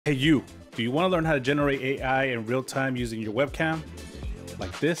Hey you, do you want to learn how to generate AI in real time using your webcam?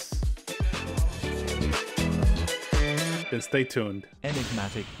 Like this? Then stay tuned.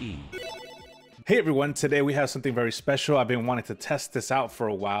 Enigmatic E. Hey everyone, today we have something very special. I've been wanting to test this out for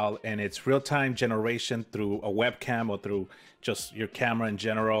a while, and it's real-time generation through a webcam or through just your camera in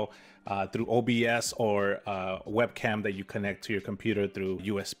general, through OBS or a webcam that you connect to your computer through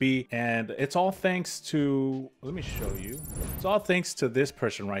USB. And it's all thanks to, let me show you. It's all thanks to this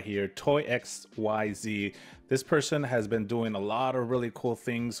person right here, ToyXYZ. This person has been doing a lot of really cool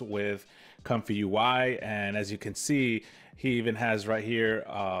things with ComfyUI, and as you can see, he even has right here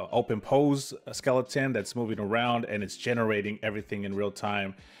open pose skeleton that's moving around and it's generating everything in real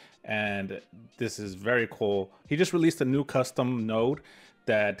time. And this is very cool. He just released a new custom node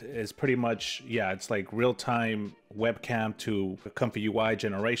that is pretty much, yeah, it's like real-time webcam to ComfyUI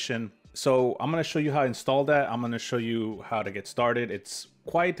generation. So I'm going to show you how to install that. I'm going to show you how to get started. It's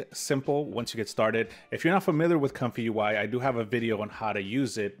quite simple once you get started. If you're not familiar with ComfyUI, I do have a video on how to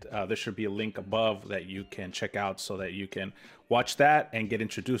use it. There should be a link above that you can check out so that you can watch that and get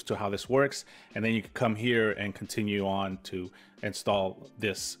introduced to how this works. And then you can come here and continue on to install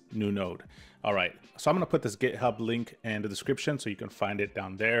this new node. All right, so I'm going to put this GitHub link in the description so you can find it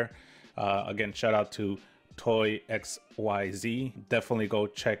down there. Again, shout out to ToyXYZ. Definitely go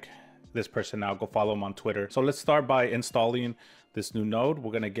check this person out. Go follow him on Twitter. So let's start by installing this new node. We're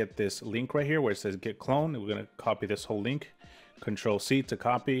going to get this link right here where it says git clone. We're going to copy this whole link, Control C to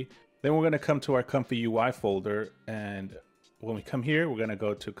copy. Then we're going to come to our ComfyUI folder, and when we come here, we're going to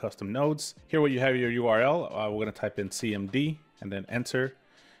go to custom nodes. Here where you have your URL, we're going to type in CMD and then enter.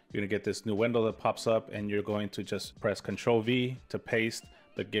 You're going to get this new window that pops up, and you're going to just press Control V to paste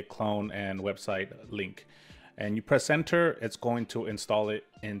the git clone and website link. And you press enter, it's going to install it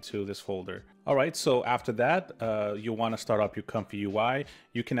into this folder. All right, so after that, you want to start up your ComfyUI.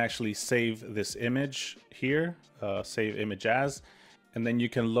 You can actually save this image here, save image as, and then you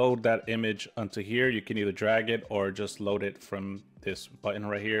can load that image onto here. You can either drag it or just load it from this button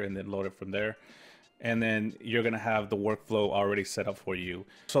right here and then load it from there. And then you're gonna have the workflow already set up for you.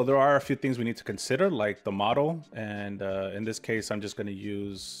 So there are a few things we need to consider, like the model. And in this case, I'm just gonna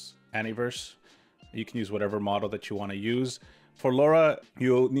use Aniverse. You can use whatever model that you wanna use. For Lora,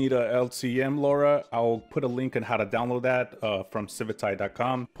 you'll need a LCM Lora. I'll put a link on how to download that from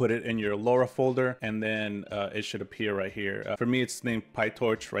civitai.com. Put it in your Lora folder, and then it should appear right here. For me, it's named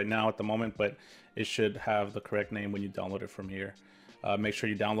PyTorch right now at the moment, but it should have the correct name when you download it from here. Make sure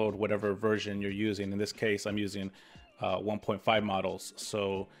you download whatever version you're using. In this case, I'm using 1.5 models.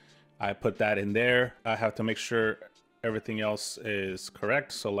 So I put that in there. I have to make sure everything else is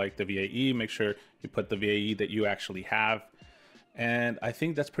correct. So like the VAE, make sure you put the VAE that you actually have. And I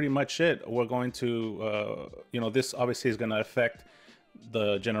think that's pretty much it. We're going to, this obviously is going to affect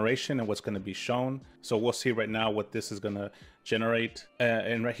the generation and what's going to be shown. So we'll see right now what this is going to generate.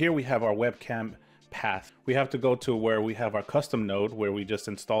 And right here we have our webcam path. We have to go to where we have our custom node where we just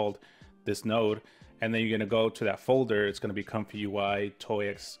installed this node, and then you're going to go to that folder. It's going to be ComfyUI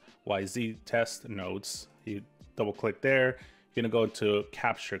ToyXYZ test nodes. You double click there, you're going to go to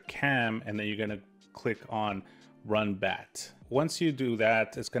capture cam, and then you're going to click on run bat. Once you do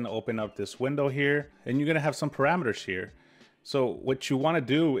that, it's going to open up this window here, and you're going to have some parameters here. So what you want to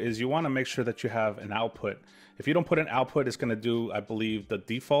do is you want to make sure that you have an output. If you don't put an output, it's going to do, I believe, the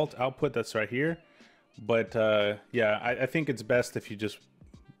default output that's right here. But yeah, I think it's best if you just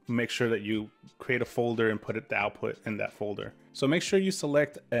make sure that you create a folder and put the output in that folder. So make sure you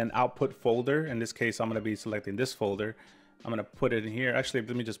select an output folder. In this case, I'm going to be selecting this folder. I'm going to put it in here. Actually,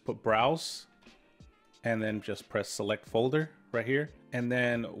 let me just put browse and then just press select folder right here. And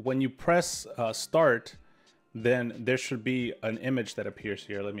then when you press start, then there should be an image that appears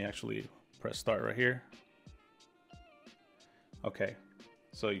here. Let me actually press start right here. Okay,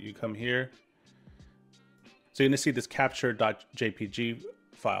 so you come here. So you're gonna see this capture.jpg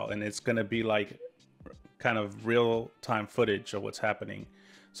file, and it's gonna be like kind of real-time footage of what's happening.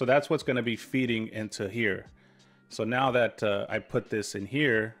 So that's what's gonna be feeding into here. So now that I put this in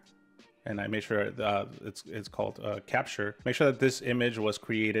here, and I make sure it's called capture, make sure that this image was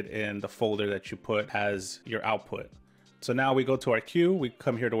created in the folder that you put as your output. So now we go to our queue, we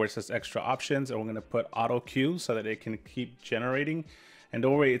come here to where it says extra options, and we're gonna put auto queue so that it can keep generating. And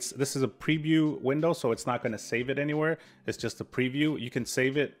don't worry, this is a preview window, so it's not going to save it anywhere. It's just a preview. You can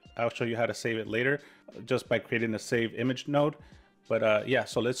save it. I'll show you how to save it later just by creating a save image node. But yeah,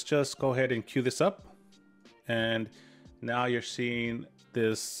 so let's just go ahead and queue this up. And now you're seeing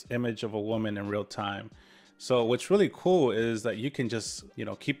this image of a woman in real time. So what's really cool is that you can just,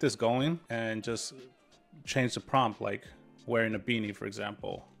 keep this going and just change the prompt, like wearing a beanie, for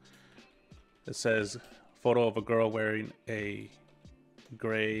example. It says photo of a girl wearing a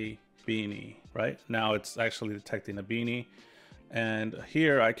gray beanie, right? Now it's actually detecting a beanie. And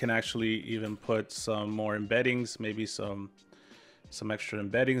here I can actually even put some more embeddings, maybe some extra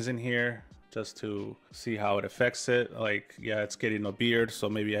embeddings in here just to see how it affects it. Like, yeah, it's getting a beard, so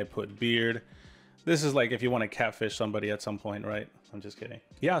maybe I put beard. This is like if you want to catfish somebody at some point, right? I'm just kidding.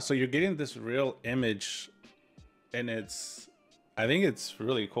 Yeah, so you're getting this real image, and I think it's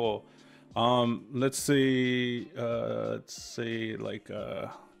really cool. Let's see like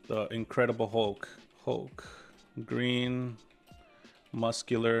the Incredible Hulk, green,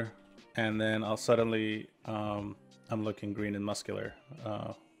 muscular, and then I'll suddenly I'm looking green and muscular.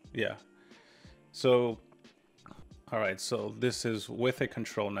 Yeah, so all right, so this is with a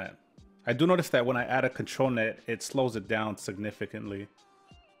control net. I do notice that when I add a control net, it slows it down significantly.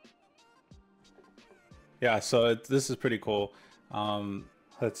 Yeah, so this is pretty cool.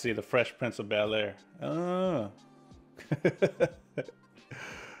 Let's see, the Fresh Prince of Bel-Air. Oh.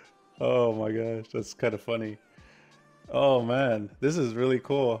 Oh my gosh, that's kind of funny. Oh man, this is really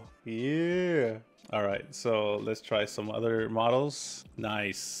cool. Yeah. All right, so let's try some other models.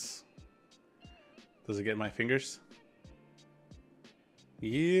 Nice. Does it get my fingers?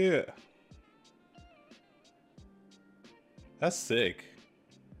 Yeah. That's sick.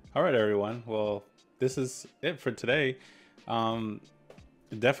 All right, everyone. Well, this is it for today.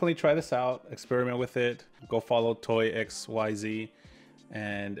 Definitely try this out, experiment with it. Go follow Toy XYZ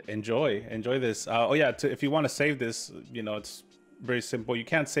and enjoy this. Oh yeah, if you want to save this, you know, it's very simple. You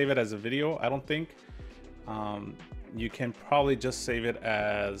can't save it as a video, I don't think. You can probably just save it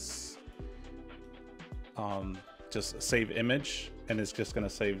as just save image, and it's just gonna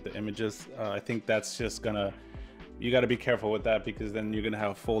save the images. I think that's just gonna, you got to be careful with that, because then you're gonna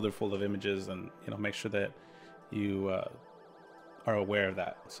have a folder full of images, and you know, make sure that you are aware of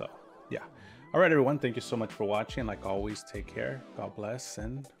that. So yeah. All right, everyone, thank you so much for watching. Like always, take care, God bless,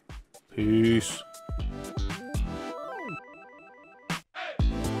 and peace.